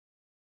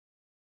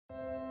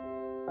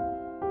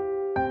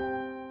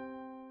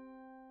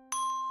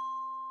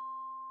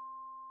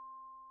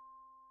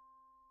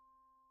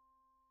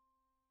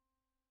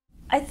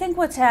think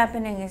what's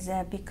happening is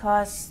that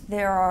because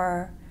there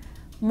are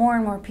more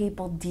and more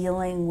people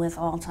dealing with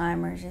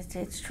Alzheimer's,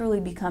 it's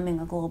truly becoming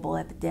a global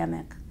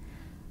epidemic.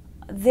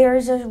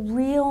 There's a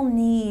real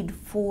need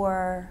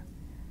for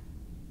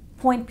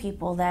point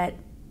people that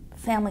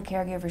family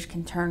caregivers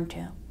can turn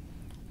to.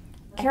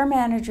 Care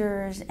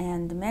managers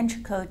and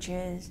dementia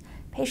coaches,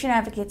 patient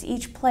advocates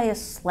each play a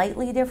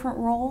slightly different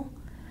role,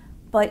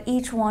 but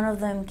each one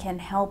of them can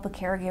help a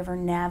caregiver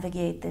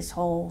navigate this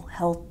whole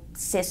health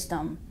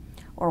system,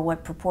 or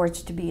what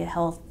purports to be a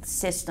health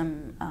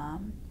system.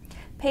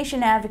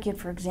 Patient advocate,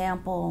 for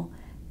example,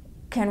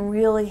 can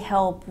really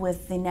help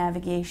with the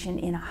navigation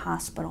in a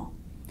hospital,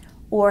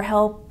 or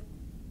help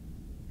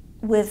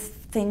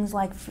with things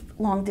like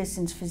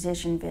long-distance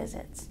physician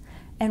visits,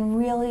 and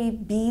really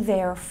be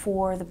there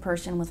for the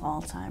person with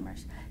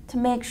Alzheimer's to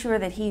make sure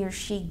that he or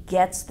she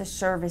gets the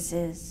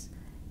services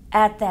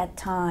at that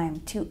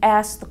time, to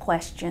ask the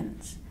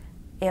questions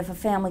if a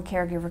family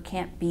caregiver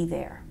can't be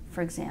there,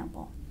 for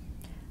example.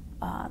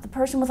 The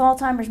person with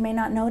Alzheimer's may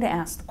not know to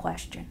ask the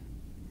question,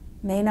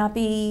 may not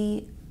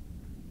be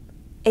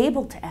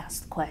able to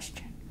ask the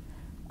question.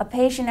 A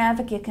patient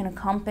advocate can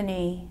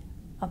accompany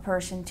a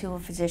person to a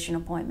physician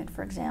appointment,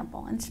 for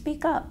example, and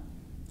speak up.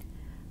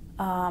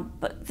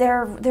 But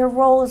their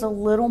role is a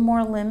little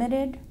more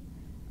limited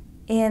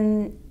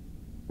in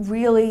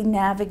really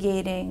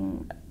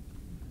navigating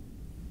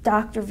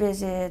doctor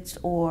visits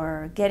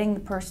or getting the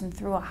person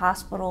through a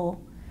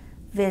hospital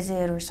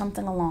visit or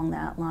something along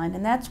that line.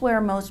 And that's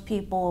where most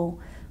people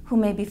who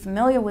may be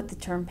familiar with the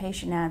term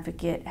patient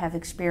advocate have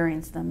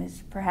experienced them,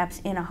 is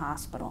perhaps in a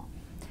hospital.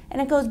 And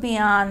it goes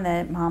beyond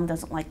that mom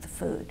doesn't like the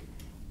food.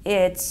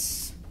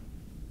 It's,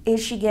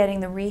 is she getting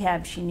the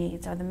rehab she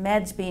needs? Are the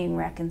meds being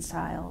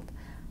reconciled?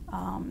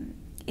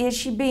 Is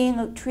she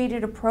being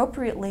treated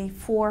appropriately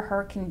for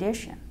her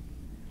condition?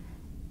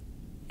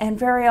 And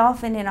very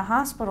often in a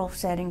hospital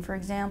setting, for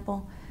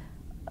example,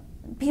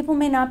 people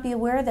may not be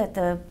aware that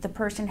the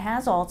person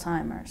has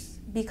Alzheimer's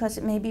because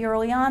it may be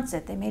early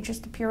onset. They may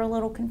just appear a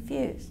little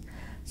confused.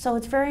 So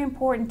it's very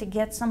important to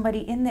get somebody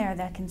in there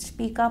that can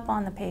speak up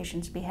on the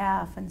patient's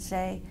behalf and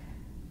say,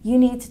 you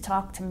need to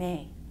talk to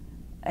me,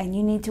 and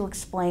you need to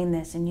explain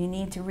this, and you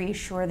need to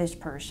reassure this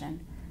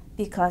person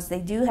because they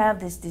do have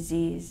this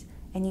disease,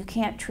 and you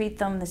can't treat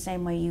them the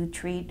same way you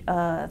treat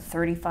a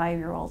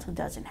 35-year-old who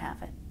doesn't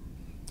have it.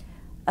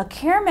 A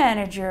care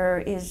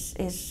manager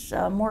is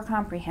a more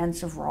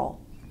comprehensive role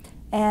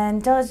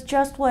and does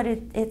just what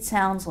it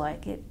sounds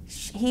like.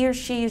 He or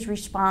she is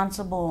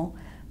responsible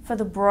for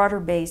the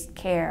broader-based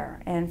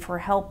care and for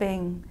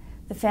helping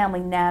the family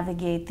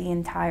navigate the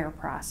entire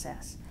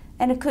process.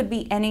 And it could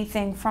be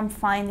anything from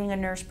finding a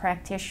nurse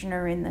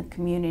practitioner in the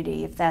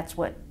community, if that's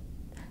what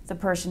the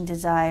person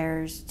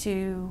desires,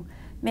 to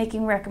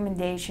making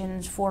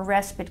recommendations for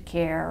respite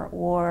care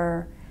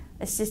or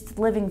assisted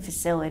living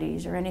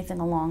facilities or anything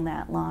along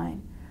that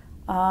line.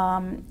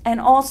 And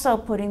also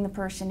putting the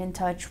person in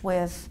touch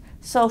with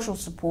social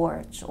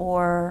supports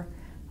or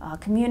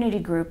community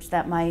groups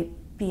that might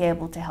be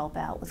able to help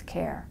out with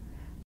care.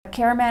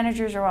 Care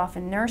managers are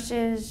often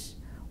nurses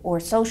or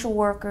social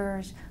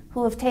workers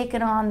who have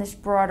taken on this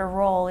broader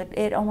role.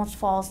 It almost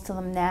falls to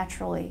them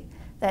naturally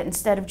that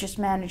instead of just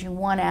managing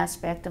one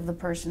aspect of the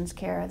person's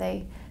care,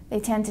 they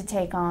tend to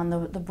take on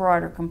the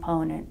broader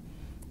component.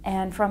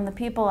 And from the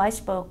people I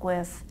spoke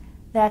with,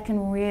 that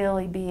can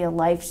really be a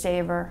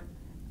lifesaver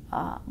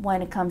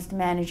when it comes to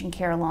managing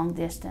care long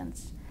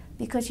distance.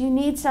 Because you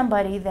need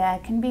somebody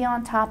that can be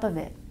on top of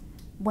it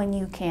when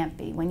you can't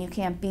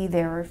be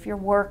there, or if you're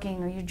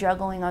working or you're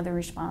juggling other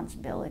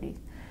responsibilities.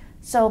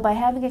 So by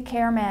having a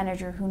care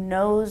manager who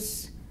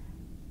knows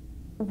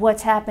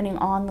what's happening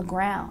on the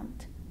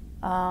ground,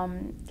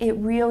 it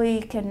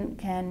really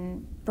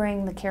can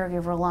bring the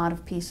caregiver a lot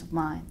of peace of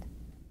mind.